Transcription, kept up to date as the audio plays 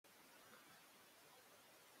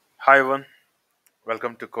Hi everyone,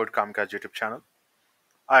 welcome to Code Kamikaze YouTube channel.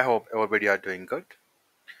 I hope everybody are doing good.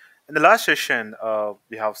 In the last session,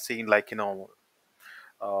 we have seen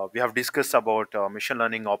we have discussed about machine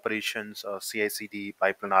learning operations, CI/CD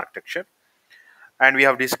pipeline architecture, and we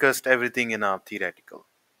have discussed everything in a theoretical.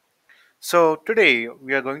 So today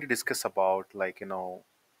we are going to discuss about the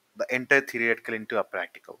entire theoretical into a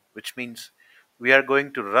practical, which means we are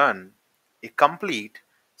going to run a complete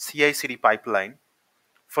CI/CD pipeline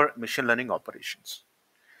for machine learning operations.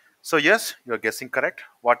 So yes, you're guessing correct.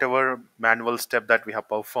 Whatever manual step that we have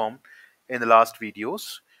performed in the last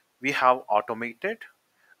videos, we have automated.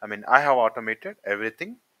 I have automated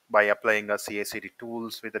everything by applying a CI/CD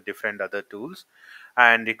tools with the different other tools,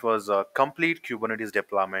 and it was a complete Kubernetes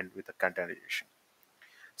deployment with a containerization.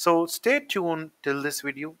 So stay tuned till this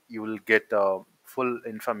video. You will get full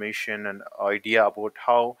information and idea about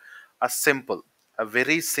how a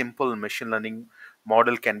very simple machine learning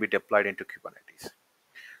model can be deployed into Kubernetes.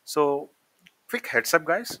 So quick heads up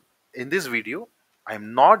guys, in this video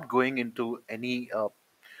I'm not going into any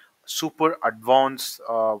super advanced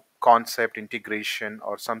concept integration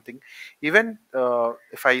or something. Even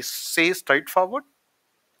if I say straightforward,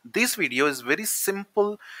 this video is very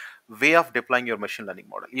simple way of deploying your machine learning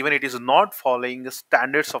model. Even it is not following the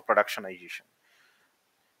standards of productionization.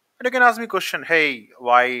 And you can ask me question, hey,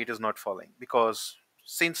 why it is not following? Because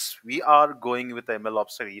since we are going with the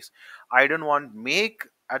MLOps series, I don't want make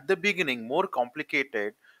at the beginning more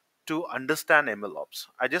complicated to understand MLOps.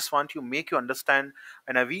 I just want to make you understand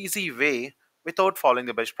in a easy way without following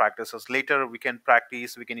the best practices. Later we can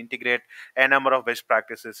practice, we can integrate a number of best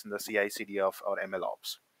practices in the CI/CD of our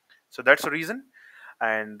MLOps. So that's the reason,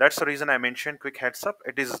 and that's the reason I mentioned quick heads up.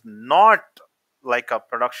 It is not like a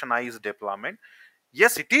productionized deployment.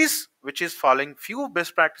 Yes, it is, which is following few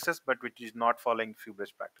best practices, but which is not following few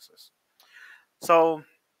best practices. So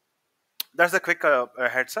that's a quick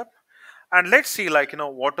heads up. And let's see,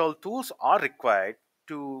 what all tools are required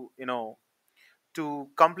to to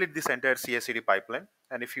complete this entire CI/CD pipeline.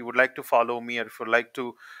 And if you would like to follow me, or if you would like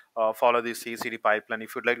to follow this CI/CD pipeline,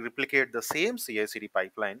 if you'd like to replicate the same CI/CD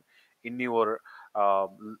pipeline in your uh,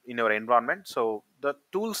 environment, so the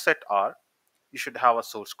tool set are, you should have a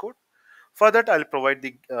source code. For that, I'll provide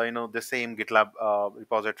the the same GitLab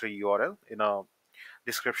repository URL in a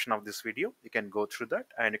description of this video. You can go through that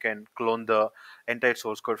and you can clone the entire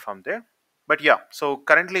source code from there. But yeah, so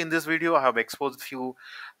currently in this video, I have exposed few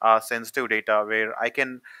sensitive data where I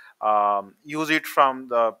can use it from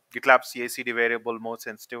the GitLab CI/CD variable more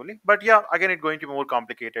sensitively. But yeah, again, it's going to be more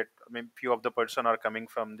complicated. I mean, few of the person are coming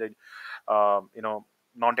from the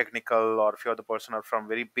non-technical, or few of the person are from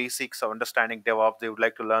very basics of understanding DevOps. They would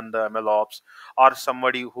like to learn the MLOps, or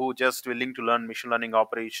somebody who just willing to learn machine learning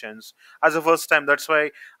operations as a first time. That's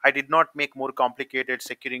why I did not make more complicated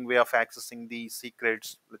securing way of accessing the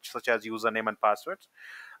secrets, such as username and passwords.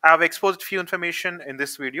 I have exposed few information in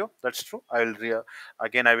this video. That's true. I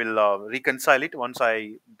will reconcile it once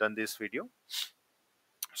I done this video.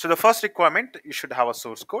 So the first requirement, you should have a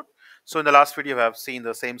source code. So in the last video, we have seen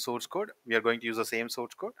the same source code. We are going to use the same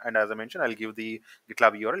source code. And as I mentioned, I'll give the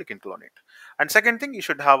GitLab URL, you can clone it. And second thing, you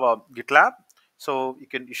should have a GitLab. So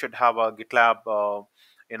you should have a GitLab,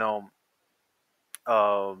 you know,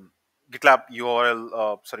 um, GitLab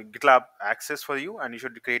URL, GitLab access for you. And you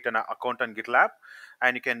should create an account on GitLab.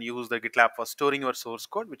 And you can use the GitLab for storing your source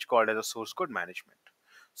code, which is called as a source code management.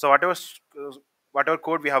 So whatever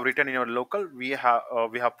code we have written in your local, we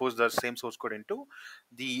have pushed the same source code into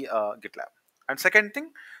the GitLab. And second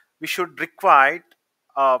thing, we should require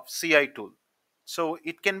a CI tool. So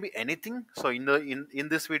it can be anything. So in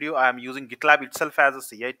this video, I am using GitLab itself as a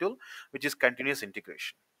CI tool, which is continuous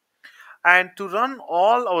integration. And to run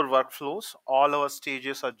all our workflows, all our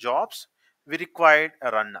stages or jobs, we required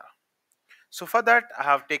a runner. So for that, I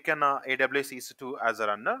have taken a AWS EC2 as a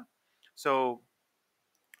runner. So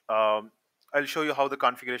um, I'll show you how the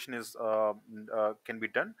configuration is can be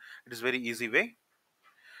done. It is very easy way.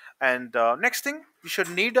 And next thing, you should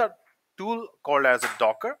need a tool called as a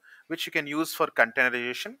Docker, which you can use for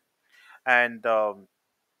containerization. And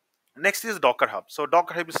next is Docker Hub. So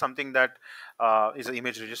Docker Hub is something that is an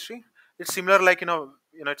image registry. It's similar like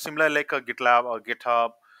it's similar like a GitLab or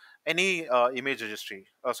GitHub, any image registry.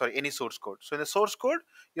 Sorry, any source code. So in the source code,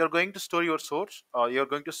 you're going to store your source. You're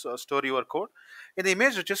going to store your code. In the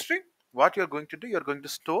image registry, what you're going to do, you're going to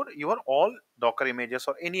store your all Docker images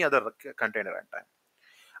or any other container at time.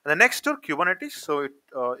 And the next tool, Kubernetes. So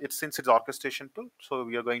it's since it's orchestration tool, so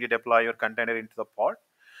we are going to deploy your container into the pod.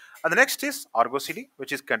 And the next is ArgoCd,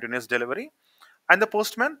 which is continuous delivery. And the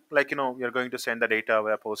Postman, you're going to send the data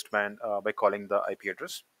via Postman by calling the IP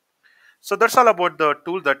address. So that's all about the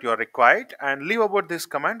tool that you are required, and leave about this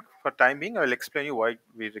command for time being. I will explain you why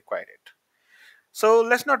we require it. So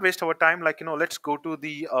let's not waste our time. Let's go to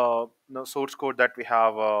the source code that we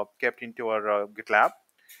have kept into our GitLab.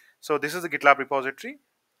 So this is the GitLab repository,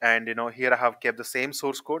 and here I have kept the same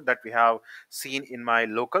source code that we have seen in my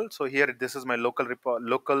local. So here this is my local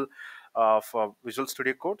for Visual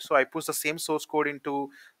Studio Code. So I push the same source code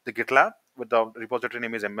into the GitLab with the repository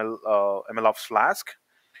name is MLOps Flask.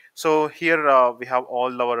 So here we have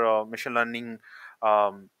all our machine learning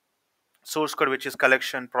um, source code, which is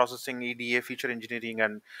collection, processing, EDA, feature engineering,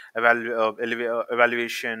 and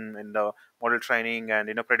evaluation, and model training,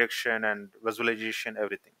 and prediction and visualization,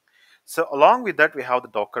 everything. So along with that, we have the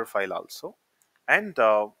Docker file also, and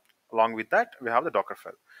along with that, we have the Docker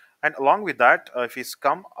file, and along with that, if we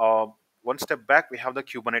come one step back, we have the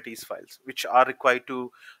Kubernetes files, which are required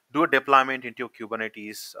to do a deployment into a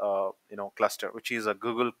Kubernetes cluster, which is a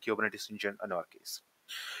Google Kubernetes engine in our case.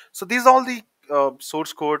 So these are all the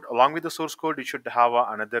source code. Along with the source code, you should have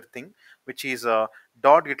another thing, which is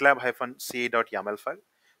 .gitlab-ca.yaml file.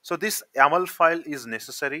 So this YAML file is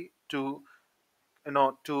necessary to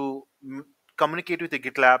communicate with the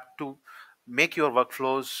GitLab to make your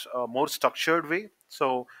workflows more structured way.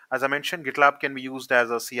 So as I mentioned, GitLab can be used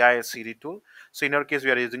as a CI CD tool. So in our case,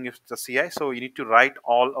 we are using the CI. So you need to write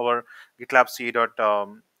all our GitLab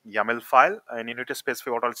CI.yaml file, and you need to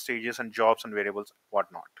specify what all stages and jobs and variables,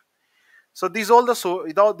 whatnot. So these all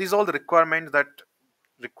the requirements that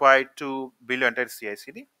required to build your entire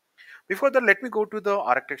CI/CD. Before that, let me go to the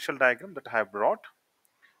architectural diagram that I have brought.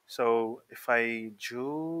 So if I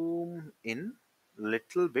zoom in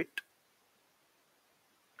little bit,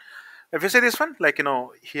 if you see this one,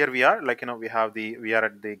 here we are, we are at the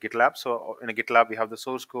GitLab. So in a GitLab, we have the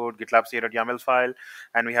source code, GitLab CI.yaml file,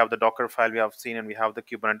 and we have the Docker file we have seen, and we have the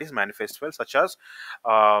Kubernetes manifest file, such as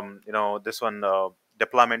this one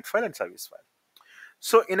deployment file and service file.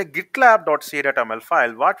 So in a gitlab.ca.yaml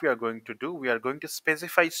file, what we are going to do, we are going to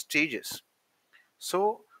specify stages.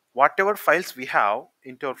 So whatever files we have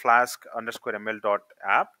into our flask underscore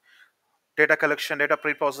ml.app, data collection, data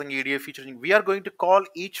pre-processing, EDA featuring, we are going to call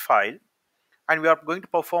each file, and we are going to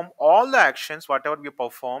perform all the actions, whatever we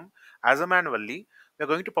perform as a manually, we are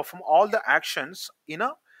going to perform all the actions in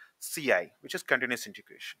a CI, which is continuous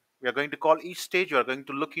integration. We are going to call each stage, we are going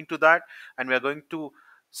to look into that, and we are going to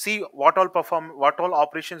see what all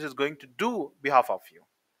operations is going to do behalf of you.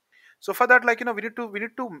 So for that, we need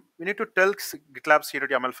to tell GitLab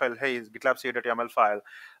CI.yaml file, hey, GitLab CI.yaml file,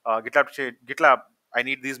 GitLab, I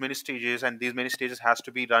need these many stages, and these many stages has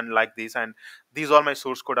to be run like this, and these all my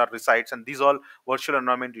source code are resides, and these all virtual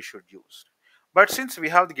environment you should use. But since we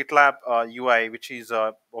have the GitLab UI, which is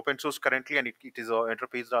open source currently, and it is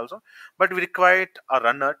enterprise also, but we require a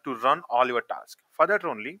runner to run all your tasks. For that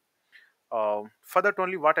only,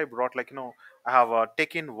 what I brought, I have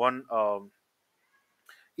taken one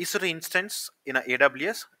EC2 instance in a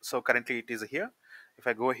AWS. So currently it is here. If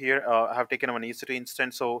I go here, I have taken one EC2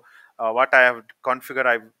 instance. So what I have configured,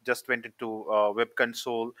 I just went into web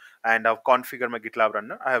console, and I've configured my GitLab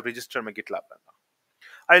runner. I have registered my GitLab runner.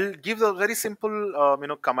 I'll give the very simple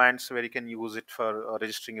commands where you can use it for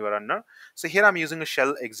registering your runner. So here I'm using a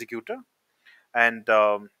shell executor, and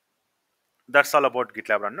that's all about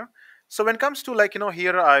GitLab Runner. So when it comes to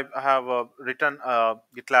here I have written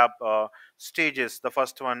GitLab stages. The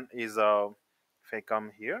first one is if I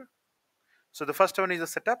come here. So the first one is a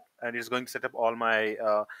setup, and it's going to set up all my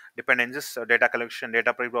dependencies: data collection,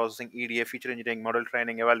 data pre-processing, EDA, feature engineering, model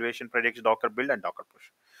training, evaluation, prediction, Docker build, and Docker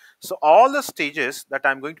push. So all the stages that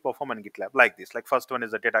I'm going to perform in GitLab like this. Like first one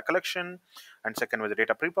is the data collection, and second was the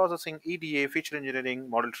data pre-processing, EDA, feature engineering,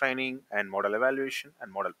 model training, and model evaluation,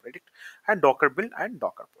 and model predict, and Docker build and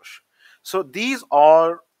Docker push. So these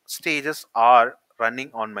all stages are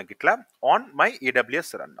running on my GitLab on my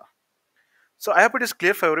AWS runner. So I hope it is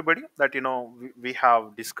clear for everybody that we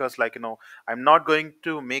have discussed, I'm not going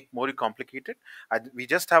to make more complicated. We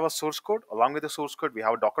just have a source code. Along with the source code, we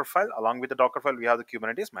have a Docker file. Along with the Docker file, we have the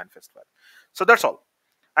Kubernetes manifest file. So that's all.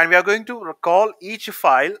 And we are going to call each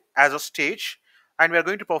file as a stage, and we are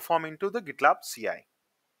going to perform into the GitLab CI.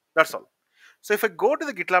 That's all. So if I go to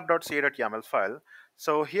the gitlab.ca.yaml file,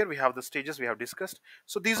 so here we have the stages we have discussed.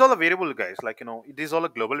 So these are the variable guys, these are the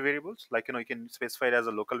global variables, you can specify it as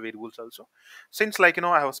a local variables also. Since I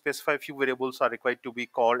have specified few variables are required to be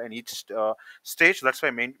called in each stage, that's why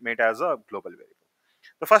I made as a global variable.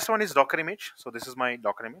 The first one is Docker image. So this is my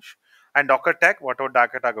Docker image, and Docker tag, whatever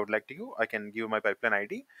Docker tag I would like to give, I can give my pipeline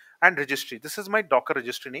ID, and registry. This is my Docker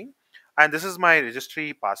registry name, and this is my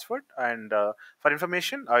registry password. And for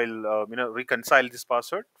information, I'll reconcile this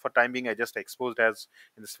password. For time being, I just exposed as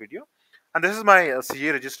in this video. And this is my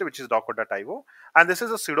CA register, which is docker.io, and this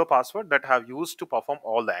is a pseudo password that I have used to perform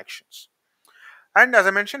all the actions. And as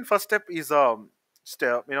I mentioned, first step is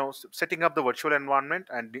setting up the virtual environment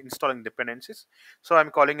and installing dependencies. So I'm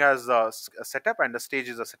calling as a setup, and the stage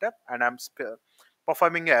is a setup, and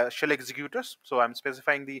performing shell executors. So I'm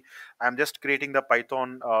just creating the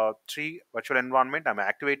Python 3 virtual environment. I'm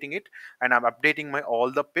activating it, and I'm updating my all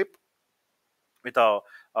the pip with a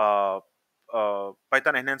uh,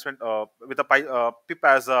 Python enhancement with a pip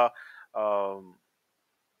as a um,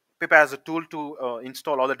 pip as a tool to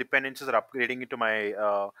install all the dependencies or upgrading it to my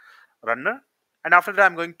runner. And after that,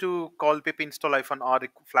 I'm going to call pip install -r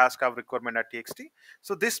flask have requirement.txt.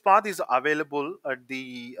 So this path is available at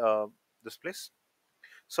the this place.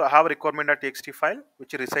 So I have a requirement.txt file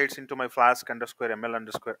which resides into my flask underscore ml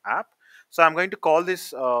underscore app. So I'm going to call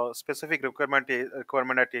this specific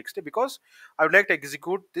requirement.txt because I would like to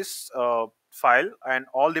execute this file, and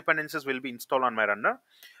all dependencies will be installed on my runner.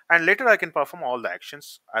 And later I can perform all the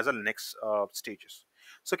actions as a next stages.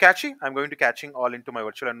 So catching, I'm going to catching all into my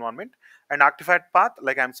virtual environment, and artifact path,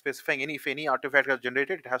 like I'm specifying if any artifact has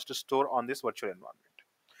generated, it has to store on this virtual environment.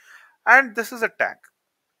 And this is a tag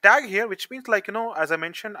here, which means, like, as I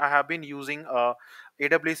mentioned, I have been using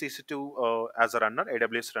AWS EC2 as a runner,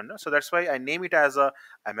 AWS runner. So that's why I name it as a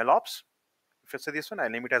MLOps. If I say this one, I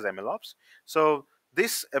name it as MLOps. So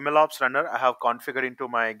this MLOps runner I have configured into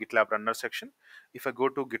my GitLab Runner section. If I go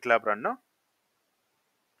to GitLab Runner,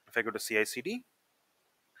 if I go to CI/CD,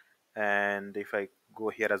 and if I go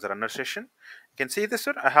here as a runner session, you can see this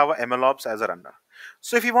one. I have a MLOps as a runner.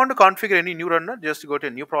 So if you want to configure any new runner, just go to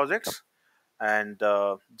new projects, and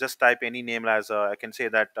just type any name as I can say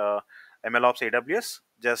that MLOps AWS.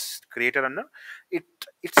 Just create a runner. It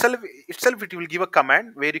itself it will give a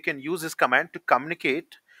command where you can use this command to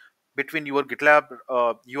communicate between your GitLab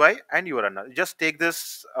UI and your runner. Just take this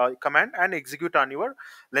command and execute on your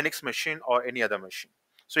Linux machine or any other machine.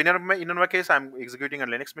 So in my case, I'm executing on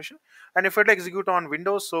Linux machine, and if it execute on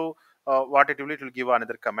Windows, so what it will give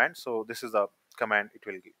another command. So this is the command it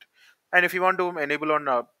will give. And if you want to enable on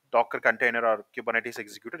a Docker container or Kubernetes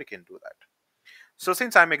executor, you can do that. So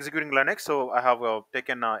since I'm executing Linux, so I have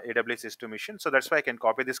taken AWS EC2 machine. So that's why I can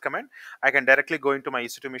copy this command. I can directly go into my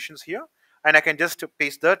EC2 machines here, and I can just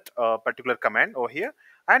paste that particular command over here,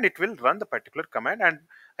 and it will run the particular command, and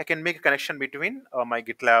I can make a connection between my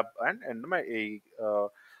GitLab and my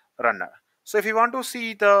runner. So if you want to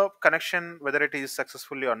see the connection, whether it is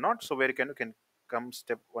successfully or not, so where you can come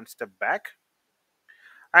one step back,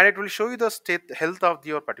 and it will show you the state health of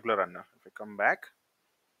your particular runner. If I come back,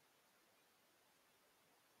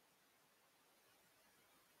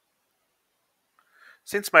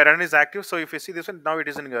 since my runner is active, so if you see this one, now it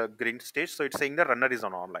is in a green stage, so it's saying the runner is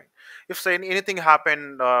on online. If say anything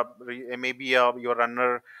happened, maybe your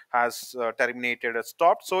runner has terminated or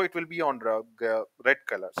stopped, so it will be on red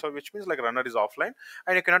color, so which means like runner is offline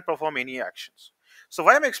and you cannot perform any actions. So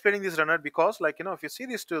why I'm explaining this runner, because, like, if you see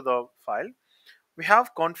this to the file, we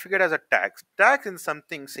have configured as a tags in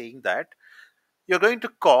something saying that you're going to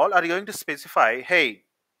call, or you're going to specify, hey,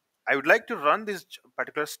 I would like to run this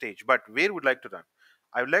particular stage, but where would like to run?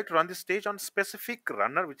 I would like to run this stage on specific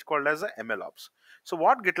runner, which called as a MLOps. So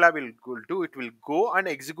what GitLab will do, it will go and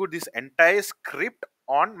execute this entire script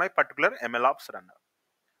on my particular MLOps runner.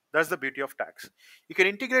 That's the beauty of tags. You can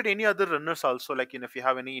integrate any other runners also, like, if you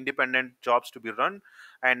have any independent jobs to be run,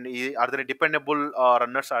 and are there dependable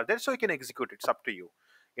runners are there, so you can execute it. It's up to you.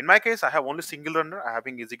 In my case, I have only single runner. I have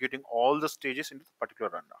been executing all the stages into the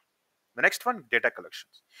particular runner. The next one, data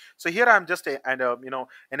collections. So here I'm just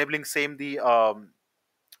enabling same the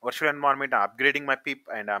virtual environment. I'm upgrading my pip,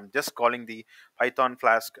 and I'm just calling the Python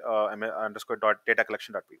flask underscore dot data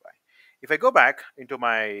collection dot py. If I go back into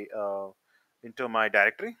my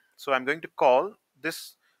directory, so I'm going to call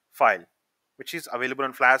this file, which is available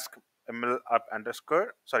on flask ml up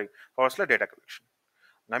underscore forward slash data collection.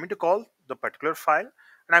 I'm going to call the particular file,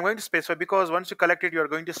 and I'm going to specify, because once you collect it, you are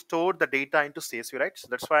going to store the data into CSV, right? So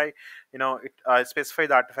that's why it specify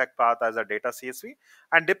the artifact path as a data CSV.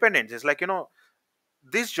 And dependencies, like,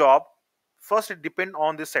 this job, first it depend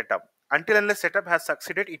on the setup. Until unless setup has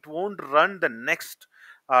succeeded, it won't run the next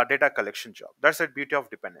data collection job. That's the beauty of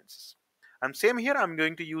dependencies. And same here, I'm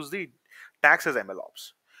going to use the tags as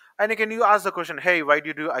MLOps. And again, you ask the question, hey, why do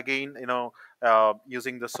you do again,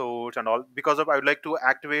 using the source and all? Because of, I would like to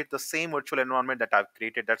activate the same virtual environment that I've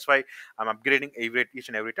created. That's why I'm upgrading each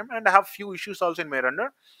and every time. And I have few issues also in my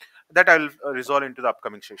runner that I'll resolve into the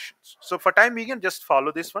upcoming sessions. So for time being, just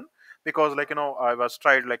follow this one, because, like, I was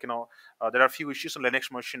tried, like, there are few issues on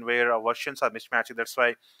Linux machine where versions are mismatched. That's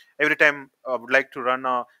why every time I would like to run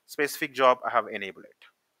a specific job, I have enabled it.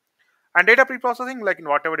 And data pre-processing, like in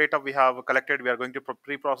whatever data we have collected, we are going to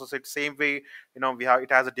pre-process it same way. We have,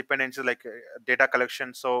 it has a dependency like data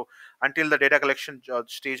collection. So until the data collection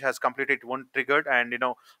stage has completed, it won't triggered. And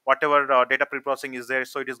whatever data pre-processing is there,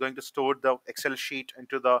 so it is going to store the excel sheet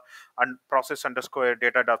into the process underscore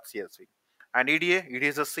data.csv. And EDA, it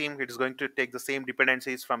is the same. It is going to take the same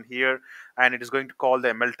dependencies from here, and it is going to call the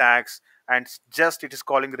ML tags, and just it is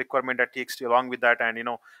calling the requirement.txt along with that. And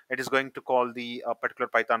it is going to call the particular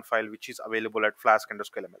Python file which is available at flask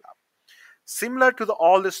underscore ML. Similar to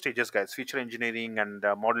all the stages, guys, feature engineering and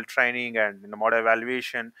model training and model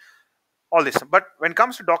evaluation, all this. But when it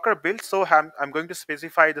comes to Docker build, so I'm going to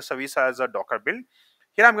specify the service as a Docker build.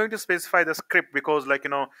 Here I'm going to specify the script because, like,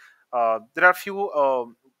 there are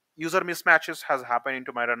few user mismatches has happened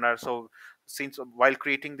into my runner. So since while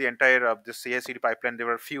creating the entire this CI/CD pipeline, there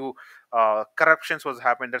were few corruptions was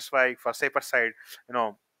happened. That's why for safer side, you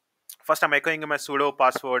know first I'm echoing my sudo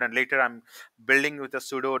password, and later I'm building with a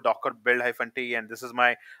sudo docker build -t, and this is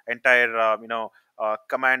my entire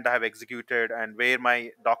command I have executed, and where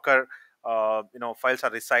my docker files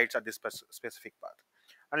are resides at this specific path.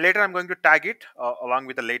 And later I'm going to tag it along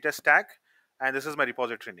with the latest tag, and this is my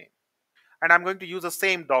repository name. And I'm going to use the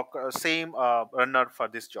same docker same runner for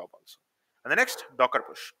this job also. And the next, docker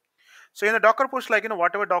push. So in the Docker push, like,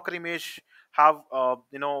 whatever Docker image have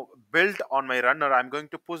built on my runner, I'm going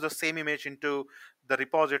to push the same image into the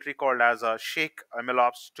repository called as a shake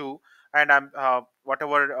MLOps 2, and I'm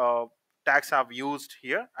whatever tags I've used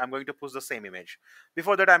here, I'm going to push the same image.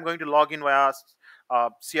 Before that, I'm going to log in via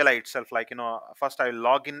CLI itself. Like, first I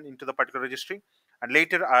log in into the particular registry, and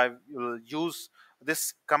later I will use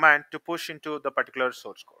this command to push into the particular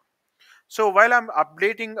source code. So while I'm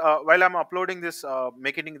uploading this,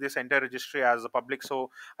 making this entire registry as a public, so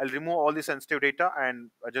I'll remove all the sensitive data,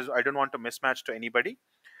 and I don't want to mismatch to anybody.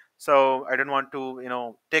 So I don't want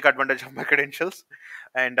to take advantage of my credentials,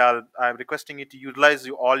 and I'm requesting it to utilize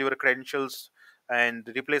all your credentials and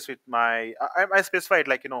replace with my. I specified,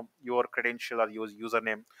 like, your credential or your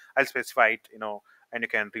username. I'll specify it, and you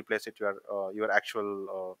can replace it your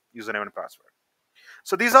actual username and password.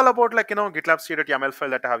 So these are about, like, GitLab CI.yaml file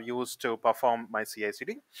that I have used to perform my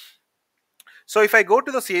CI/CD. So if I go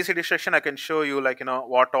to the CI/CD section, I can show you, like,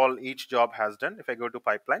 what all each job has done. If I go to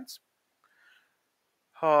pipelines.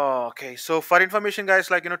 Oh, okay. So for information,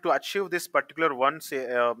 guys, like, to achieve this particular one, say,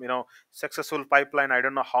 successful pipeline, I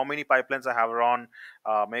don't know how many pipelines I have run.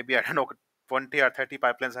 Maybe I don't know 20 or 30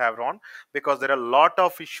 pipelines I have run, because there are a lot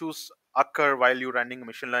of issues occur while you're running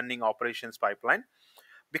machine learning operations pipeline.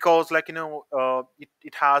 Because, like,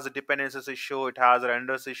 it has a dependencies issue, it has a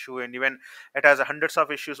renders issue, and even it has hundreds of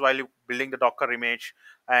issues while you building the docker image.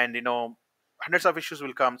 And hundreds of issues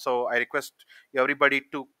will come. So I request everybody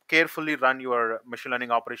to carefully run your machine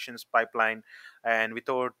learning operations pipeline, and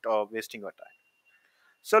without wasting your time.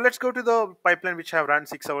 So let's go to the pipeline which I have run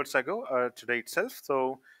 6 hours ago, today itself.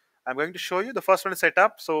 So I'm going to show you. The first one is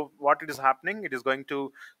setup. So what it is happening, it is going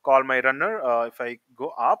to call my runner. If I go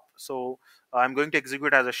up, so I'm going to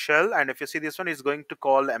execute as a shell. And if you see, this one is going to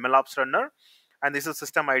call MLOps runner, and this is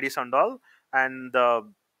system IDs and all. And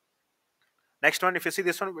the next one, if you see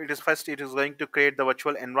this one, it is first, it is going to create the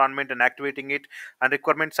virtual environment and activating it, and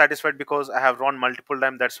requirement satisfied, because I have run multiple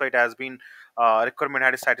times. That's why it has been requirement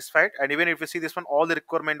had is satisfied. And even if you see this one, all the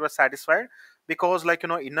requirement was satisfied, because, like,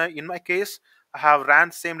 in my case, I have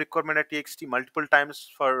ran same requirement at txt multiple times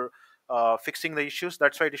for fixing the issues.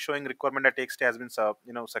 That's why it is showing requirement at txt has been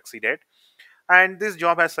succeeded. And this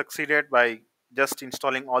job has succeeded by just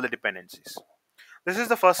installing all the dependencies. This is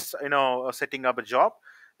the first, setting up a job.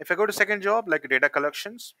 If I go to second job, like data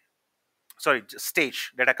collections, sorry,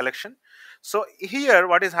 stage data collection. So here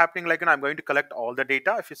what is happening, like, I'm going to collect all the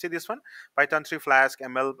data. If you see this one, python 3 flask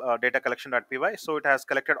ml data collection.py, so it has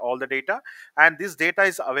collected all the data, and this data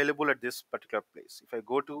is available at this particular place. If I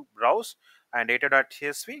go to browse and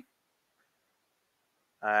data.csv,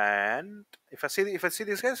 and if I see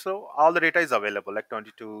this guys, so all the data is available, like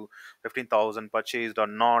 22 15,000 purchased or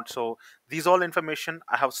not. So these all information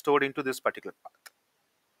I have stored into this particular path.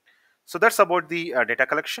 So that's about the data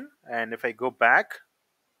collection. And if I go back,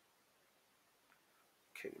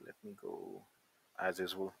 okay, let me go as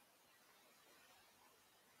usual.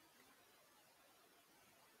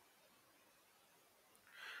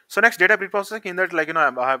 So next, data preprocessing. In that, like,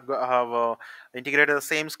 I have integrated the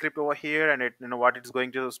same script over here, and it, what it's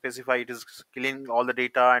going to specify, it is killing all the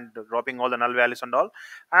data and dropping all the null values and all,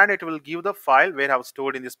 and it will give the file where I have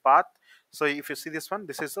stored in this path. So if you see this one,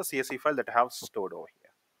 this is the CSV file that I have stored over here.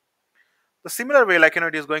 The similar way, like,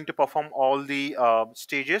 it is going to perform all the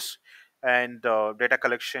stages and data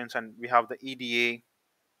collections, and we have the EDA,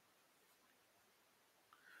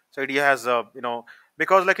 So idea has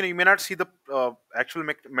because you may not see the actual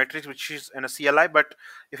metrics which is in a CLI, but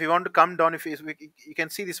if you want to come down, if you can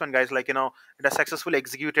see this one, guys, it has successfully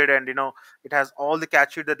executed, and it has all the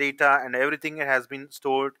captured the data and everything, it has been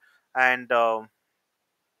stored, and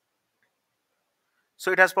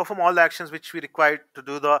so it has performed all the actions which we require to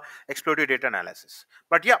do the explorative data analysis.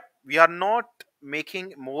 But yeah, we are not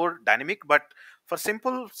making more dynamic, but for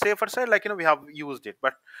simple safer side, we have used it.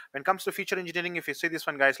 But when it comes to feature engineering, if you see this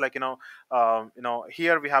one, guys,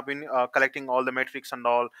 here we have been collecting all the metrics and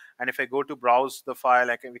all, and if I go to browse the file,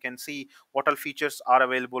 we can see what all features are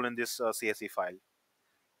available in this CSV file.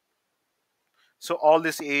 So all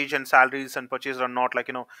this age and salaries and purchases are not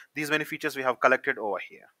these many features we have collected over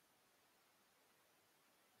here.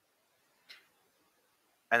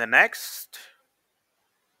 And the next,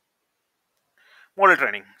 model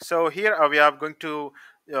training. So here we are going to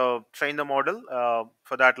train the model.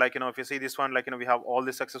 For that, if you see this one, we have all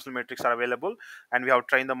the successful metrics are available, and we have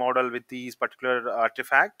trained the model with these particular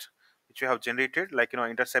artifact which we have generated,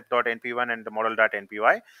 intercept.npy and the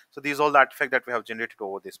model.npy. So these all the artifact that we have generated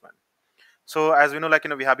over this one. So as we know,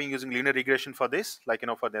 we have been using linear regression for this,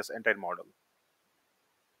 for this entire model.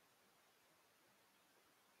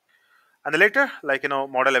 And later,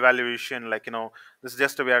 model evaluation, this is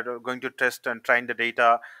just we are going to test and train the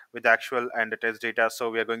data with the actual and the test data.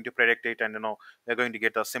 So we are going to predict it, and we're going to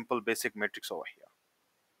get a simple basic matrix over here.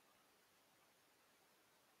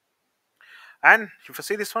 And if you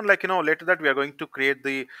see this one, later that we are going to create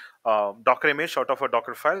the Docker image out of a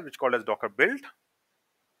Docker file which called as Docker build.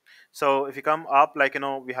 So if you come up,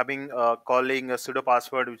 we have been calling a sudo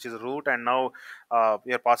password which is root, and now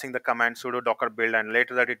we are passing the command sudo docker build, and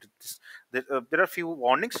later that there are a few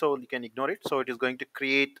warnings, so you can ignore it. So it is going to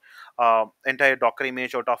create entire Docker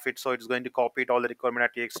image out of it. So it is going to copy it all the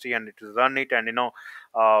requirement.txt, and it will run it, and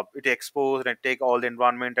it expose and take all the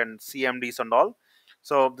environment and CMDs and all.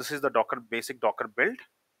 So this is the Docker basic Docker build.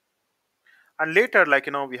 And later,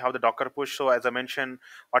 we have the Docker push. So as I mentioned,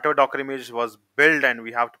 whatever Docker image was built, and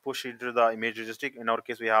we have to push it to the image registry. In our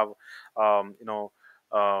case, we have docker.io,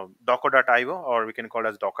 or we can call it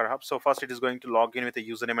as Docker Hub. So first it is going to log in with a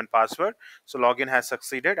username and password. So login has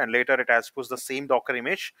succeeded, and later it has pushed the same Docker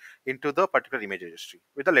image into the particular image registry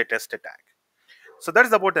with the latest tag. So that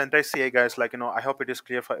is about the entire CI, guys. I hope it is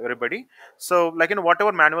clear for everybody. So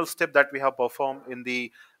whatever manual step that we have performed in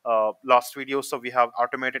the last video, so we have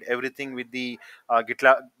automated everything with the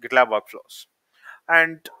GitLab workflows.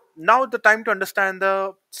 And now the time to understand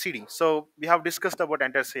the CD. So we have discussed about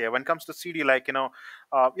entire CI. When it comes to CD,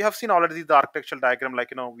 we have seen already the architectural diagram.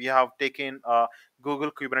 We have taken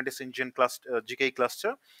Google Kubernetes engine cluster, GKE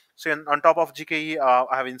cluster. So on top of GKE,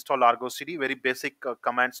 I have installed ArgoCd, very basic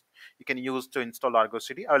commands you can use to install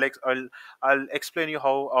ArgoCd. I'll explain you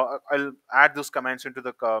how. I'll add those commands into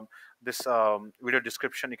the this video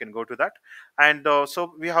description. You can go to that. And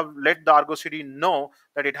so we have let the ArgoCd know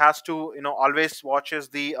that it has to always watches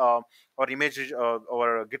the or image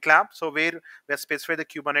or GitLab. So where we have specified the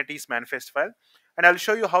Kubernetes manifest file, and I'll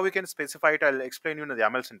show you how we can specify it. I'll explain you in the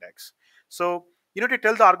YAML syntax. So you need to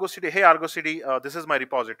tell the ArgoCd, hey ArgoCd, this is my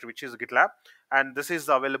repository, which is GitLab, and this is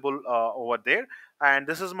available over there, and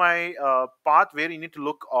this is my path where you need to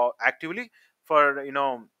look actively for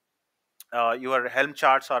your Helm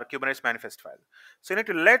charts or Kubernetes manifest file. So you need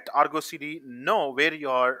to let ArgoCd know where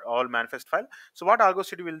your all manifest file. So what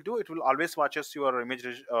ArgoCd will do, it will always watches your image,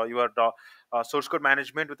 source code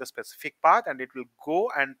management with a specific path, and it will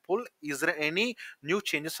go and pull is there any new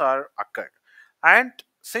changes are occurred. And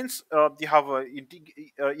since you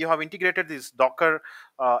have integrated this Docker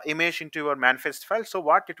image into your manifest file, so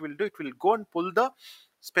what it will do, it will go and pull the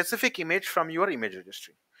specific image from your image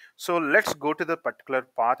registry. So let's go to the particular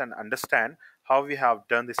path and understand how we have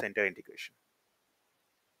done this entire integration.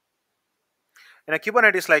 In a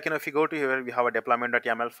Kubernetes, if you go to here, we have a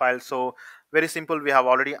deployment.yaml file. So very simple. We have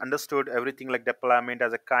already understood everything like deployment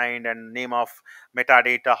as a kind and name of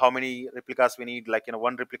metadata, how many replicas we need,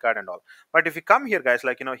 one replica and all. But if you come here, guys,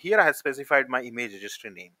 here I have specified my image registry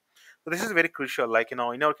name. So this is very crucial.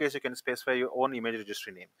 In our case, you can specify your own image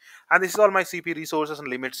registry name. And this is all my CP resources and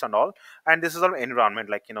limits and all. And this is all environment,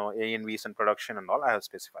 ANVs and production and all I have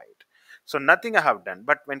specified. So nothing I have done.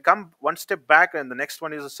 But when come one step back, and the next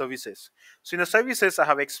one is the services. So in the services, I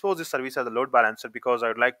have exposed this service as a load balancer because I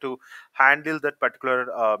would like to handle that particular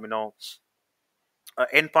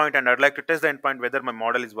endpoint, and I'd like to test the endpoint whether my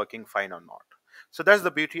model is working fine or not. So that's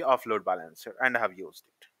the beauty of load balancer, and I have used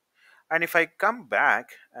it. And if I come back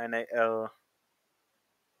and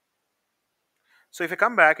so if I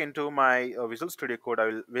come back into my Visual Studio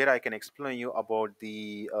Code, where I can explain you about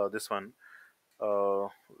the this one,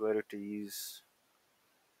 where it is.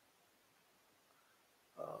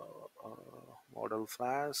 total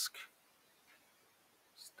flask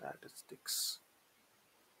statistics.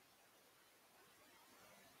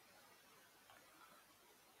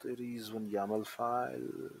 There is one YAML file.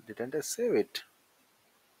 Didn't I save it?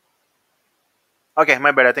 Okay,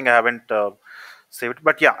 my bad. I think I haven't saved it.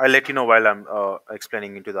 But yeah, I'll let you know while I'm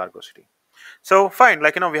explaining into the ArgoCd. So fine,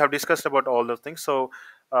 like we have discussed about all those things. So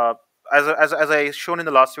uh, as I shown in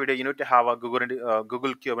the last video, you need to have a Google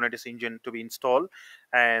Kubernetes engine to be installed,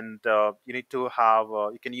 and you need to have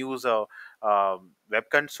you can use a web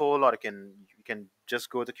console, or you can just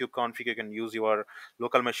go to kubeconfig. You can use your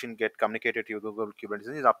local machine, get communicated to your Google Kubernetes.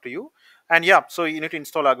 It's up to you. And yeah, so you need to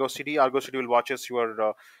install ArgoCd. ArgoCd will watches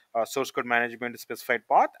your source code management specified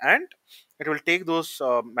path, and it will take those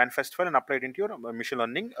manifest file and apply it into your machine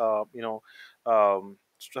learning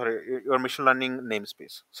sorry, your machine learning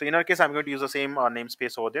namespace. So in our case, I'm going to use the same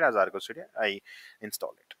namespace over there as ArgoCd. I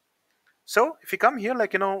install it. So if you come here,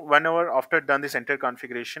 whenever after done this entire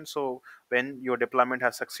configuration, so when your deployment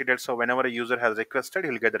has succeeded, so whenever a user has requested,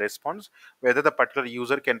 he'll get the response whether the particular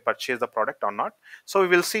user can purchase the product or not. So we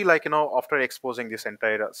will see, after exposing this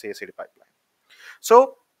entire CI/CD pipeline.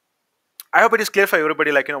 So I hope it is clear for everybody,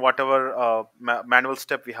 whatever manual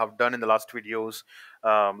step we have done in the last videos,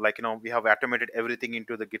 we have automated everything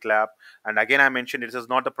into the GitLab. And again, I mentioned this is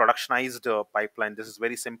not a productionized pipeline. This is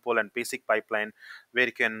very simple and basic pipeline where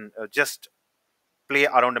you can just play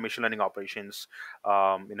around the machine learning operations,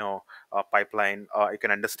 pipeline. You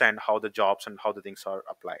can understand how the jobs and how the things are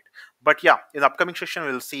applied. But yeah, in the upcoming session,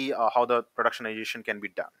 we'll see how the productionization can be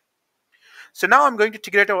done. So now I'm going to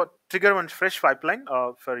trigger one fresh pipeline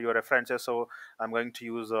for your references. So I'm going to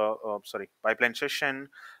use pipeline session.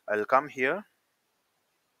 I'll come here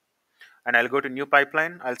and I'll go to new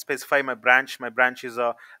pipeline. I'll specify my branch. My branch is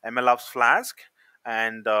a MLOps flask.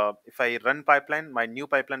 And if I run pipeline, my new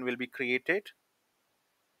pipeline will be created.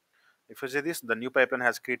 If you see this, the new pipeline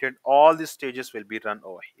has created. All these stages will be run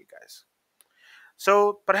over here, guys.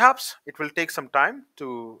 So perhaps it will take some time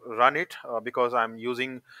to run it because I'm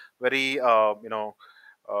using very uh,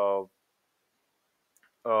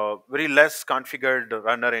 very less configured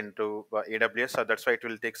runner into AWS. So that's why it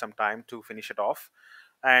will take some time to finish it off.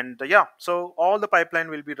 And yeah, so all the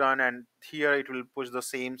pipeline will be run, and here it will push the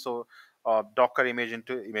same. So Docker image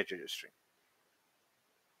into image registry.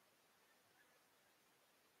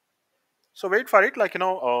 So wait for it, I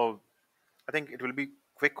think it will be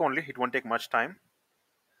quick only. It won't take much time.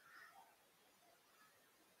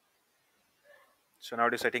 So now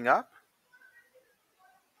it is setting up.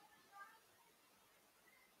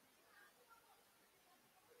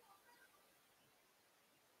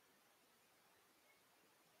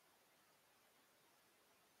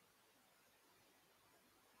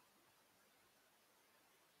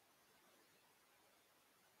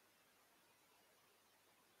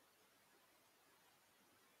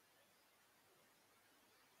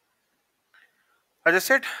 As I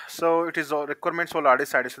said, so it is all requirements all already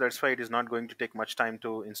satisfied. So that's why it is not going to take much time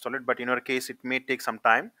to install it. But in our case, it may take some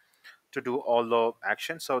time to do all the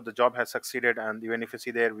actions. So the job has succeeded, and even if you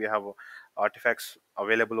see there, we have artifacts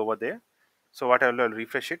available over there. So what I'll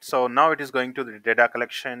refresh it. So now it is going to the data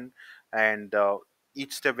collection, and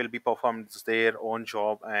each step will be performed their own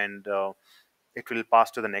job, and it will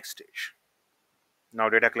pass to the next stage. Now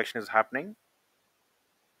data collection is happening.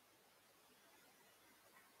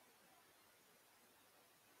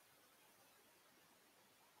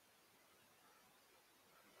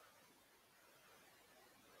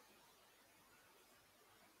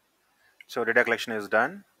 So data collection is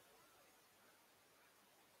done.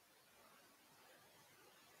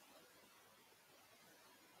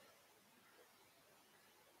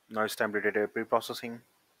 Now it's time to data pre-processing.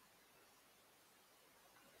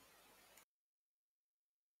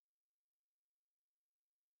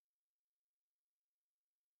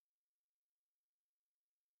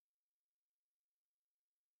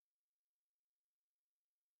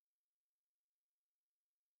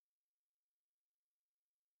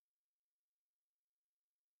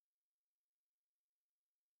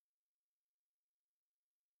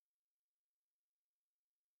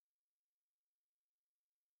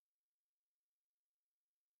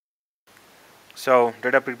 So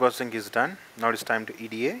data pre-processing is done. Now it's time to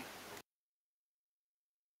EDA.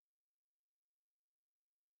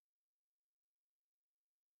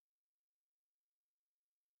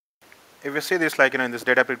 If you see this, in this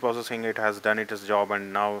data pre-processing, it has done its job,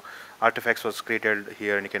 and now artifacts was created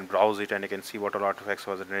here, and you can browse it, and you can see what all artifacts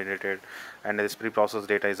was generated, and this pre-processed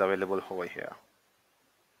data is available over here.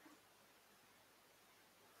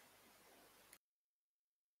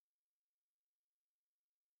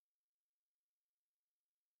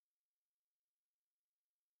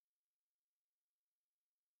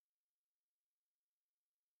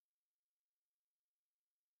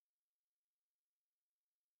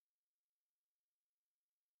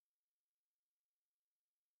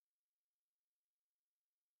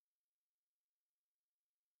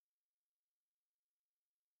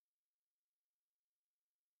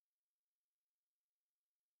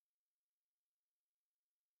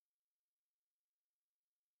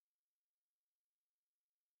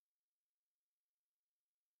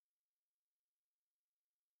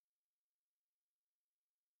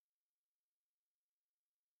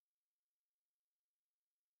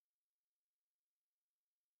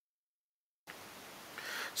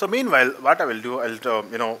 So meanwhile, what I will do,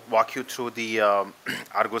 I'll walk you through the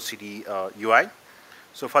ArgoCd UI.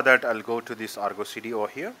 So for that, I'll go to this ArgoCd over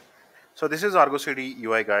here. So this is ArgoCd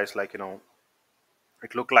UI, guys. Like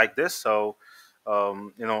it look like this. So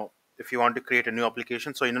if you want to create a new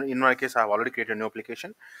application, so in my case, I have already created a new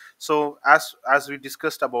application. So as we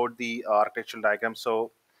discussed about the architectural diagram, so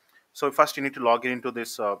first you need to log in into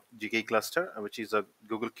this GK cluster, which is a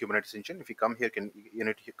Google Kubernetes engine. If you come here, you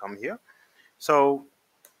need to come here. So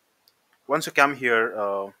once you come here,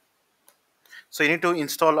 so you need to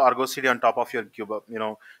install ArgoCd on top of your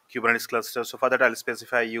Kubernetes cluster. So for that, I'll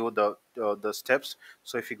specify you the steps.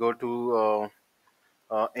 So if you go to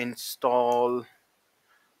install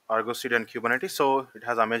ArgoCd and Kubernetes, so it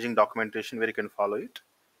has amazing documentation where you can follow it.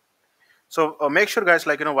 So make sure, guys,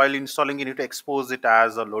 like while installing, you need to expose it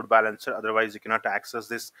as a load balancer. Otherwise, you cannot access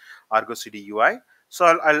this ArgoCd UI. So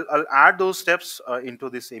I'll add those steps into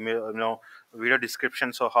this email, video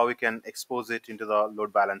description. So how we can expose it into the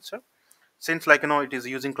load balancer. Since it is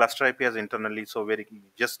using cluster APIs internally, so very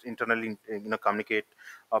just internally communicate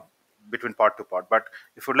between pod to pod. But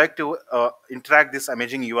if you'd like to interact this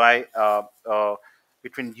amazing UI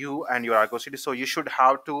between you and your ArgoCd, so you should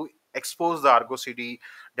have to expose the ArgoCd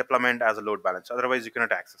deployment as a load balancer. Otherwise, you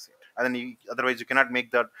cannot access it, and then otherwise you cannot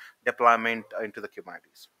make the deployment into the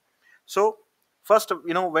Kubernetes. So first,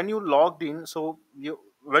 when you logged in, so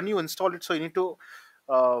when you install it, so you need to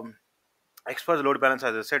expose the load balance.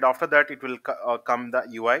 As I said, after that it will come the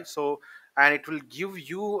UI. So and it will give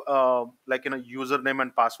you username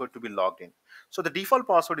and password to be logged in. So the default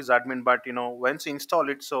password is admin, but once you install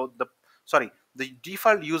it, so the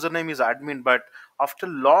default username is admin, but after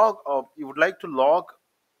log you would like to log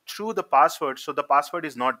through the password, so the password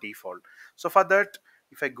is not default. So for that,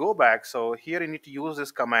 if I go back, so here you need to use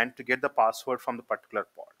this command to get the password from the particular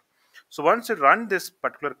pod. So once you run this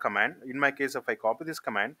particular command, in my case, if I copy this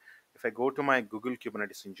command, if I go to my Google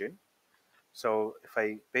Kubernetes engine, so if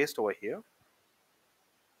I paste over here,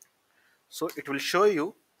 so it will show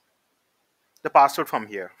you the password from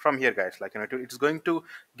here, guys. It's going to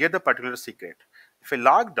get the particular secret. If I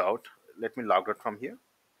logged out, let me log out from here.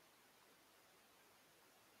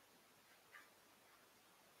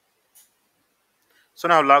 So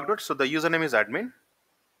now logged out. So the username is admin,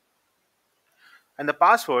 and the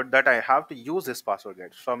password that I have to use this password,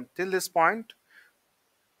 guys. From till this point,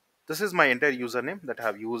 this is my entire username that I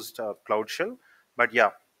have used Cloud Shell. But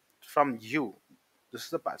yeah, from you, this is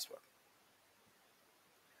the password.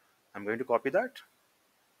 I'm going to copy that.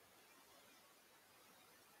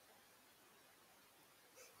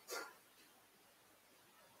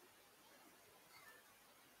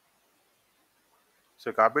 So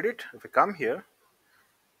I copied it. If I come here,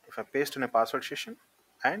 if I paste in a password session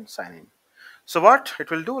and sign in. So what it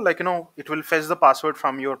will do, it will fetch the password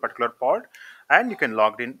from your particular pod, and you can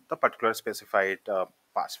log in the particular specified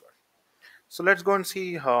password. So let's go and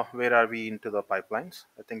see where are we into the pipelines.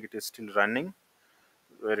 I think it is still running.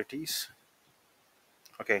 Where it is.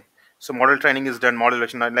 Okay. So model training is done. Model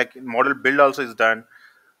model build also is done.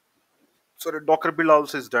 So the Docker build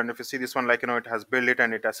also is done. If you see this one, it has built it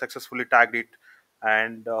and it has successfully tagged it.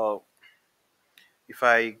 And if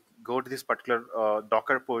I go to this particular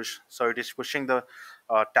Docker push, so it is pushing the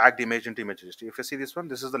tagged image into image registry. If you see this one,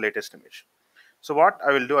 this is the latest image. So what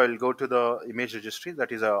I will do, I will go to the image registry,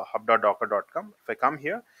 that is a hub.docker.com. If I come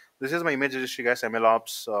here, this is my image registry, guys,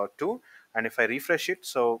 MLOps 2. And if I refresh it,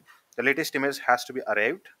 so the latest image has to be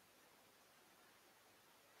arrived.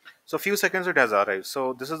 So few seconds it has arrived.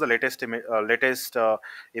 So this is the latest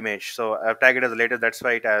image. So I've tagged it as latest. That's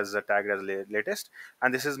why it has tagged as latest.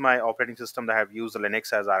 And this is my operating system that I have used the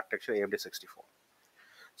Linux as architecture, AMD 64.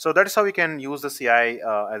 So that is how we can use the CI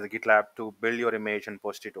as a GitLab to build your image and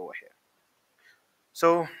post it over here.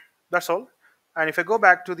 So that's all. And if I go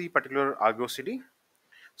back to the particular ArgoCd,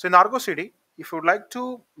 so in ArgoCd, if you would like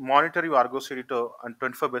to monitor your ArgoCd to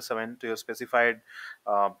 24/7 to your specified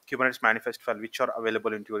Kubernetes manifest file, which are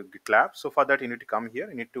available into your GitLab. So for that, you need to come here.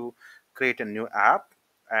 You need to create a new app,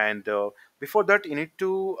 and before that, you need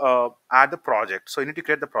to add the project. So you need to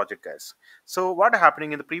create the project, guys. So what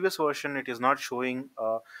happening in the previous version, it is not showing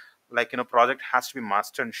project has to be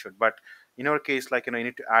master and should. But in our case, you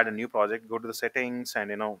need to add a new project. Go to the settings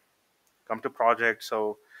and come to project.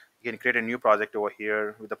 So you can create a new project over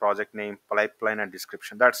here with the project name, pipeline, and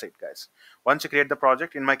description. That's it, guys. Once you create the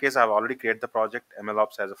project, in my case, I've already created the project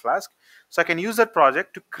MLOps as a Flask. So I can use that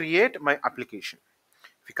project to create my application.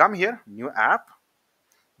 If you come here, new app,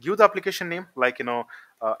 give the application name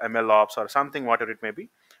MLOps or something, whatever it may be.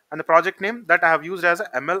 And the project name that I have used as a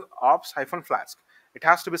MLOps-Flask. It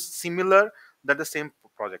has to be similar than the same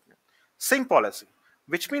project name. Sync policy.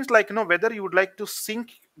 which means like whether you would like to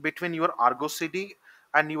sync between your ArgoCd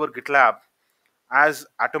and your GitLab as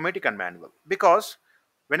automatic and manual. Because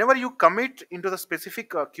whenever you commit into the specific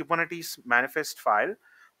Kubernetes manifest file,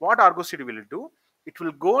 what ArgoCd will do, it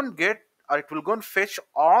will go and get, or it will go and fetch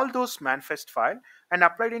all those manifest file and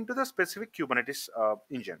apply it into the specific Kubernetes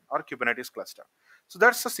engine or Kubernetes cluster. So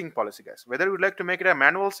that's the sync policy, guys. Whether you would like to make it a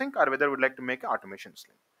manual sync or whether you would like to make an automation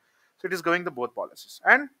sync. So it is going the both policies.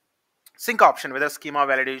 And sync option, whether schema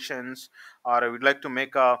validations or we'd like to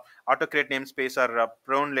make a auto create namespace or a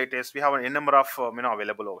prone latest, we have a number of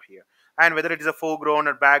available over here. And whether it is a foreground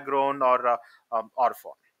or background or or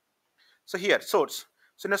font. So here source.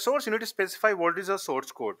 So in a source, you need to specify what is a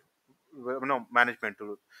source code, management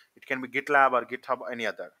tool. It can be GitLab or GitHub, any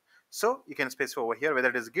other. So you can specify over here whether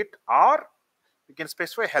it is Git, or you can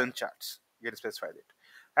specify Helm charts. You can specify it.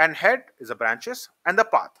 And head is the branches, and the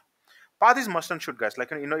path is must and should, guys.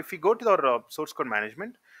 Like if we go to our source code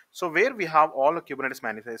management, so where we have all the Kubernetes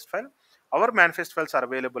manifest file, our manifest files are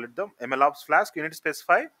available at the MLOps flask. You need to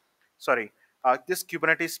specify, sorry, this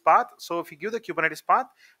Kubernetes path. So if you give the Kubernetes path,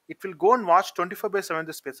 it will go and watch 24/7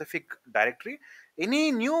 the specific directory.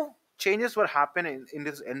 Any new changes were happen in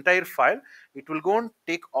this entire file, it will go and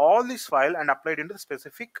take all this file and apply it into the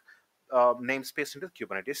specific namespace into the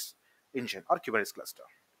Kubernetes engine or Kubernetes cluster.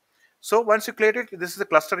 So once you create it, this is the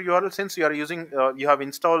cluster URL. Since you are using, you have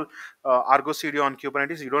installed ArgoCd on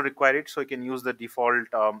Kubernetes, you don't require it, so you can use the default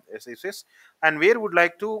SSS. And where would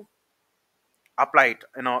like to apply it,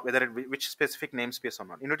 whether which specific namespace or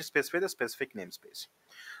not. You need to specify the specific namespace.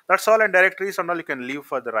 That's all, and directories and all you can leave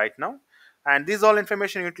for the right now. And these all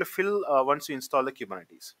information you need to fill once you install the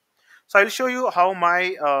Kubernetes. So I'll show you how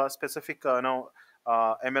my specific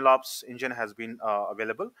MLOps engine has been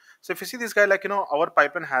available. So if you see this guy, like our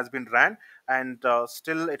pipeline has been ran, and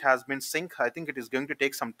still it has been sync. I think it is going to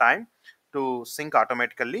take some time to sync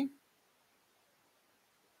automatically.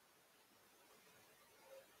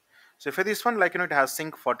 So for this one, like it has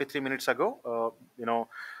synced 43 minutes ago.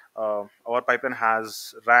 Our pipeline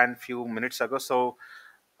has ran few minutes ago, so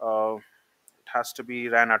it has to be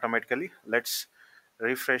ran automatically. Let's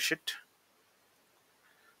refresh it.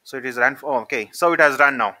 So it is ran. Oh, okay. So it has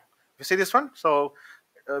run now. You see this one. So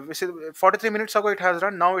we see 43 minutes ago it has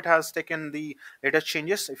run. Now it has taken the latest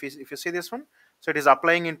changes. If you see this one, so it is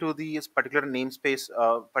applying into the particular namespace,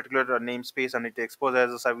 and it exposes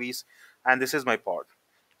as a service. And this is my pod.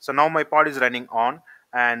 So now my pod is running on,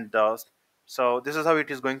 and so this is how it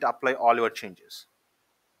is going to apply all your changes.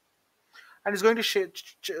 And it's going to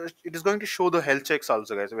it is going to show the health checks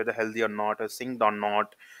also, guys, whether healthy or not, or synced or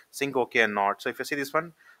not, sync okay or not. So if you see this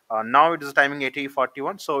one, now it is timing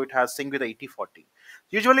 8041, so it has synced with 8040.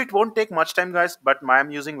 Usually it won't take much time, guys, but I am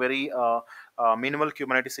using very minimal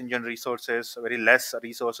Kubernetes engine resources, very less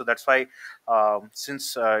resources. So that's why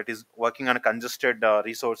since it is working on a congested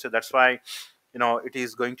resources, that's why it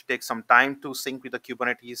is going to take some time to sync with the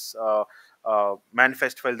Kubernetes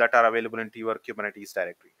manifest file that are available into your Kubernetes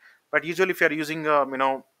directory. But usually if you are using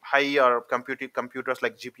high or computers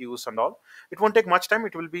like GPUs and all, it won't take much time.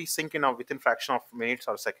 It will be syncing within fraction of minutes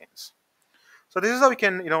or seconds. So this is how we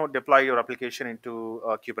can deploy your application into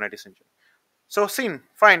Kubernetes engine. So seen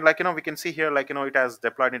fine, like we can see here, like it has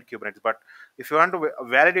deployed in Kubernetes. But if you want to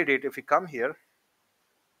validate it, if we come here,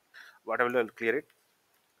 whatever, I'll clear it.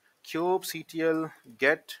 Kubectl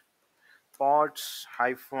get pods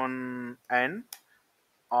 -n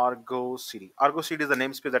ArgoCd. ArgoCd is the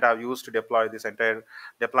namespace that I've used to deploy this entire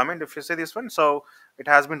deployment. If you see this one, so it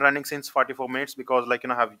has been running since 44 minutes because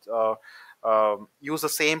have used the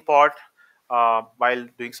same pod while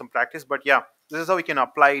doing some practice. But yeah, this is how we can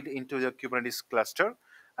apply it into the Kubernetes cluster.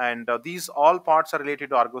 And these all pods are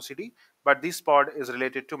related to ArgoCd, but this pod is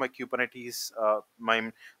related to my Kubernetes,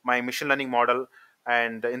 my machine learning model.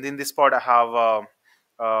 And in this pod, I have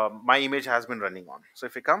my image has been running on. So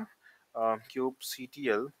if we come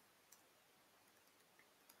kubectl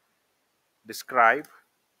describe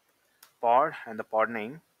pod and the pod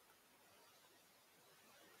name,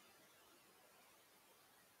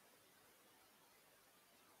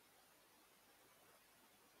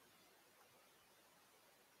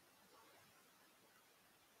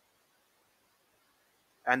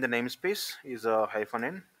 and the namespace is a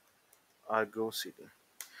 -n ArgoCd.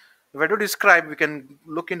 If I do describe, we can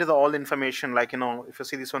look into the all information, like if you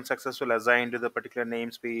see this one successful assigned to the particular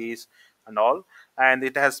namespace and all, and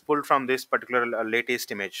it has pulled from this particular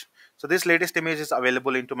latest image. So this latest image is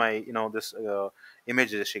available into my this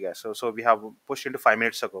image registry, guys. So we have pushed into 5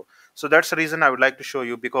 minutes ago. So that's the reason I would like to show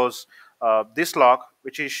you, because this log,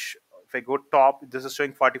 which is, if I go top, this is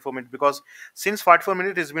showing 44 minutes, because since 44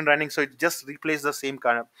 minutes it's been running, so it just replaces the same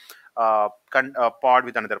kind of pod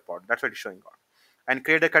with another pod. That's what it's showing on. And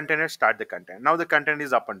create a container, start the container. Now the container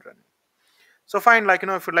is up and running. So fine, like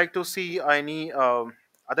if you'd like to see any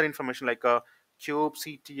other information like a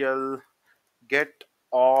kubectl get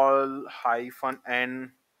all hyphen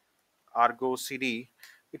n ArgoCd,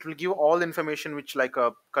 it will give all information which like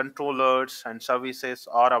controllers and services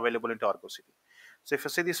are available into ArgoCd. So if you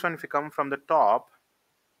see this one, if you come from the top,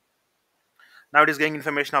 now it is giving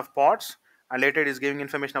information of pods, and later it is giving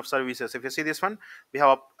information of services. If you see this one, we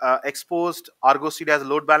have exposed ArgoCd as a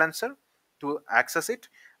load balancer to access it,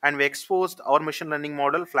 and we exposed our machine learning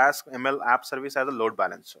model Flask ML app service as a load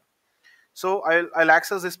balancer. So I'll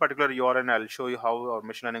access this particular URL and I'll show you how our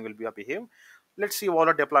machine learning will be behave. Let's see all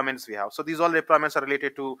the deployments we have. So these all deployments are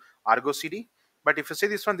related to ArgoCd. But if you see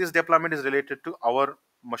this one, this deployment is related to our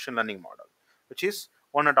machine learning model, which is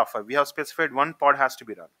 1.5. We have specified one pod has to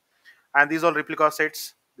be run. And these all replica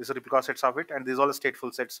sets. These are replica sets of it, and these all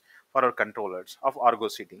stateful sets for our controllers of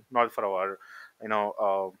ArgoCd, not for our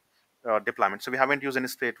deployment. So we haven't used any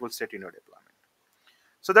stateful state in our deployment.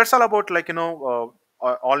 So that's all about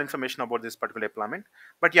all information about this particular deployment.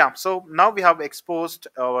 But yeah, so now we have exposed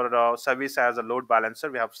our service as a load balancer.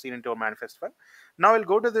 We have seen into our manifest file. Now we'll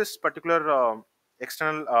go to this particular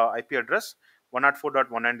external IP address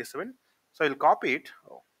 104.197. So I'll copy it.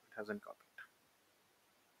 Oh, it hasn't copied.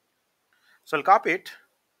 So I'll copy it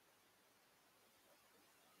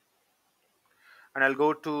and I'll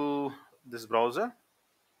go to this browser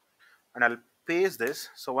and I'll paste this.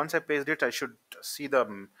 So once I paste it, I should see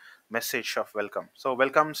the message of welcome. So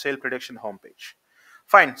welcome sale prediction homepage.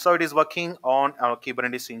 Fine. So it is working on our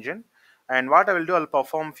Kubernetes engine. And what I will do, I'll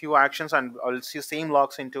perform few actions and I'll see same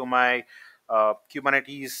logs into my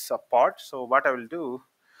Kubernetes pod. So what I will do,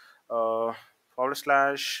 /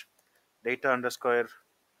 data underscore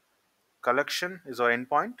collection is our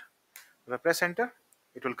endpoint. If I press enter,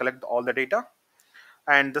 it will collect all the data.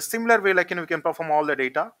 And the similar way, we can perform all the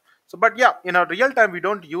data. So but yeah, in a real time we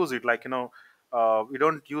don't use it, we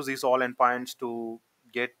don't use these all endpoints to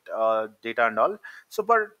get data and all. So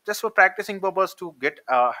but just for practicing purpose to get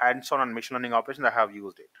hands-on machine learning operations, I have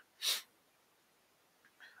used it.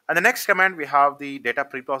 And the next command, we have the data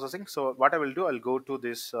preprocessing. So what I will do, I'll go to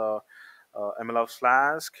this MLOps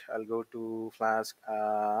Flask. I'll go to Flask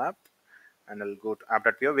app and I'll go to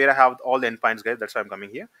app.py where I have all the endpoints, guys. That's why I'm coming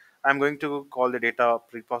here. I'm going to call the data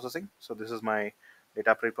preprocessing. So this is my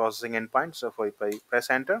data preprocessing endpoint. So if I press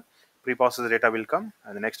enter, preprocessed data will come.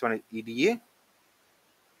 And the next one is EDA.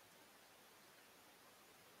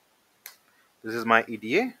 This is my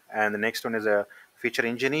EDA. And the next one is a feature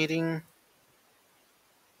engineering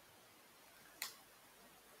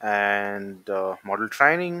and model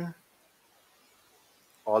training.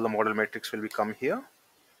 All the model metrics will become here.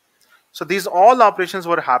 So these all operations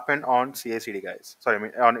were happened on CI/CD, guys. Sorry, I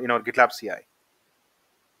mean on our GitLab CI.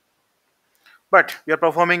 But we are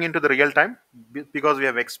performing into the real time because we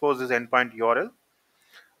have exposed this endpoint URL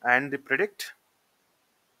and the predict.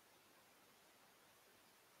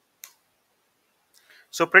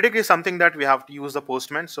 So predict is something that we have to use the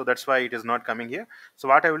postman. So that's why it is not coming here. So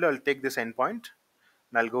what I will do, I'll take this endpoint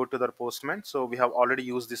and I'll go to the postman. So we have already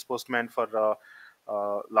used this postman for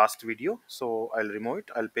last video. So I'll remove it.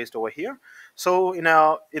 I'll paste over here. So in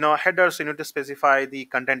a headers, you need to specify the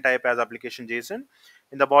content type as application JSON.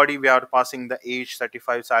 In the body, we are passing the age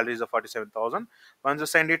 35, salaries of 47,000. Once you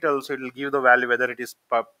send it, also it will give the value whether it is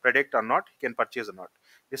predict or not. He can purchase or not.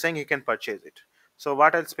 You're saying he can purchase it. So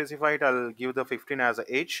what I'll specify it, I'll give the 15 as a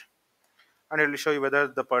age, and it will show you whether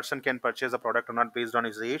the person can purchase the product or not based on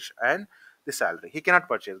his age and the salary. He cannot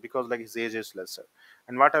purchase because his age is lesser.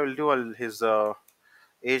 And what I will do, his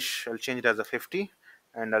age, I'll change it as a 50,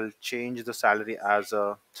 and I'll change the salary as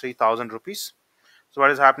 3,000 rupees. So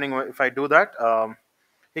what is happening if I do that?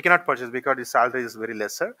 He cannot purchase because his salary is very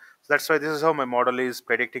lesser. So that's why this is how my model is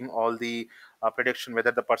predicting all the prediction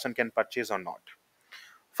whether the person can purchase or not.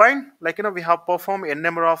 Fine, we have performed a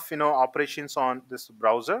number of operations on this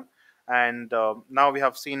browser, and now we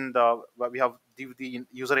have seen the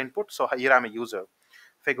user input. So here I'm a user.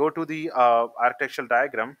 If I go to the architectural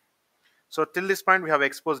diagram, so till this point we have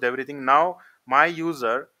exposed everything. Now my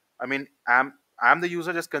user, I mean I'm the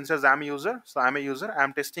user, just considers I'm a user. So I'm a user,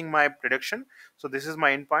 I'm testing my prediction. So this is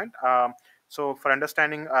my endpoint. So for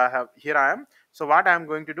understanding, I have here I am. So what I'm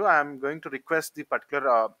going to do, I'm going to request the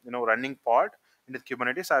particular running pod into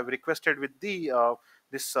Kubernetes. I've requested with the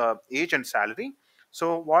this age and salary.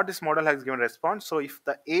 So what this model has given response. So if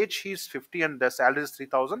the age is 50 and the salary is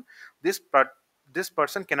 3,000, this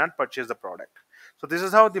person cannot purchase the product. So this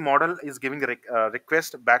is how the model is giving a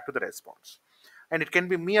request back to the response, and it can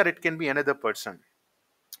be me or it can be another person.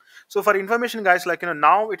 So for information, guys, like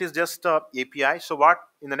now it is just API. So what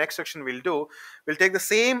in the next section we'll do, we'll take the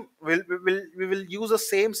same, we will use the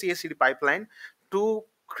same CI/CD pipeline to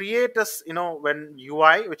create this, when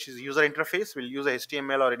UI, which is user interface, we'll use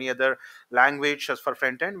HTML or any other language as for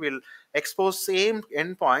front end. We'll expose same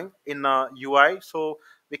endpoint in UI, so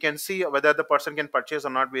we can see whether the person can purchase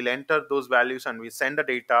or not. We'll enter those values and we send the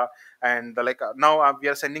data, and now we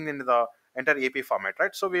are sending in the enter AP format,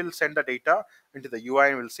 right? So we'll send the data into the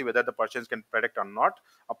UI and we'll see whether the person can predict or not,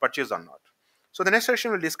 or purchase or not. So the next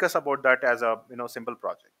section will discuss about that as a simple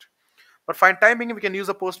project. But for time being, we can use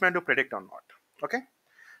a postman to predict or not. Okay.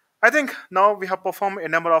 I think now we have performed a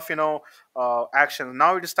number of actions.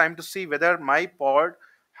 Now it is time to see whether my pod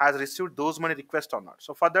has received those many requests or not.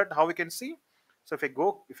 So for that, how we can see? So if I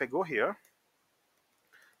go here,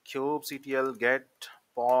 kubectl get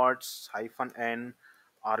pods -n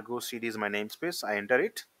ArgoCd is my namespace. I enter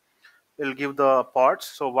it. It'll give the pods.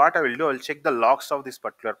 So what I will do, I'll check the logs of this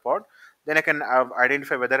particular pod. Then I can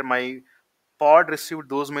identify whether my pod received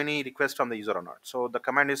those many requests from the user or not. So the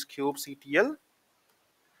command is kubectl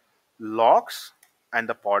logs and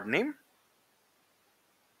the pod name.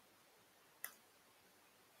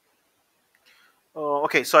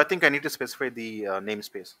 Okay, so I think I need to specify the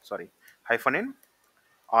namespace. Sorry, -n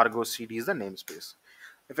ArgoCd is the namespace.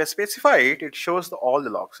 If I specify it, it shows all the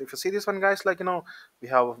logs. If you see this one, guys, we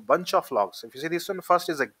have a bunch of logs. If you see this one, first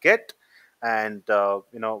is a get, and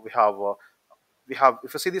we have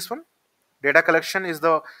if you see this one, data collection is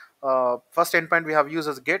the first endpoint we have used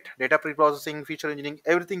as get. Data preprocessing, feature engineering,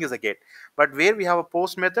 everything is a get. But where we have a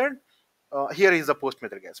post method, here is the post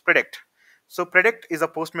method, guys. Predict. So predict is a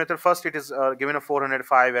post method. First it is given a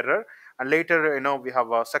 405 error, and later we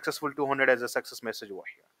have a successful 200 as a success message over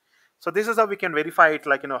here. So this is how we can verify it,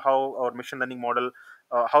 how our machine learning model,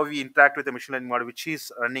 how we interact with the machine learning model, which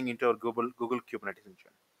is running into our Google Kubernetes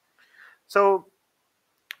engine. So,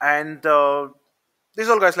 and this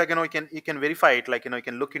all, guys, you can verify it, you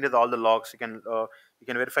can look into all the logs. You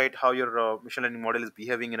can verify it how your machine learning model is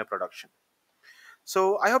behaving in a production.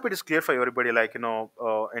 So I hope it is clear for everybody,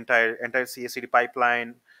 entire CI/CD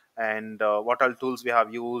pipeline, and what all tools we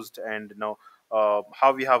have used, and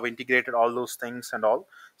how we have integrated all those things and all.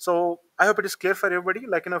 So I hope it is clear for everybody.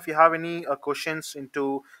 If you have any questions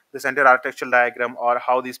into this entire architectural diagram or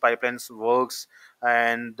how these pipelines works,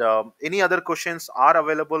 and any other questions are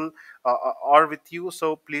available or with you,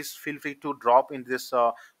 so please feel free to drop in this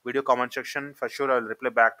video comment section. For sure, I'll reply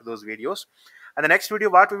back to those videos. And the next video,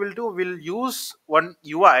 what we will do, we'll use one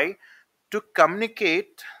UI to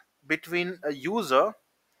between a user,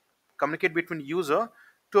 communicate between user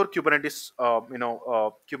to our Kubernetes,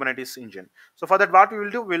 Kubernetes engine. So for that, what we will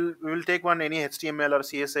do, we will take one any HTML or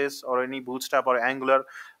CSS or any Bootstrap or Angular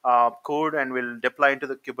code, and we'll deploy into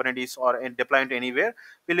the Kubernetes or deploy into anywhere.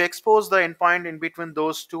 We'll expose the endpoint in between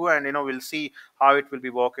those two, and we'll see how it will be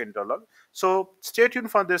working. So stay tuned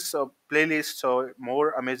for this playlist. So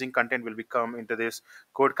more amazing content will become into this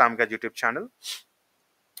Code Kamkaze YouTube channel.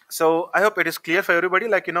 So I hope it is clear for everybody.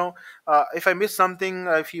 If I miss something,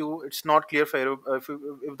 if it's not clear for you,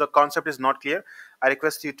 if the concept is not clear, I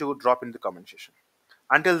request you to drop in the comment section.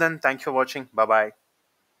 Until then, thank you for watching. Bye bye.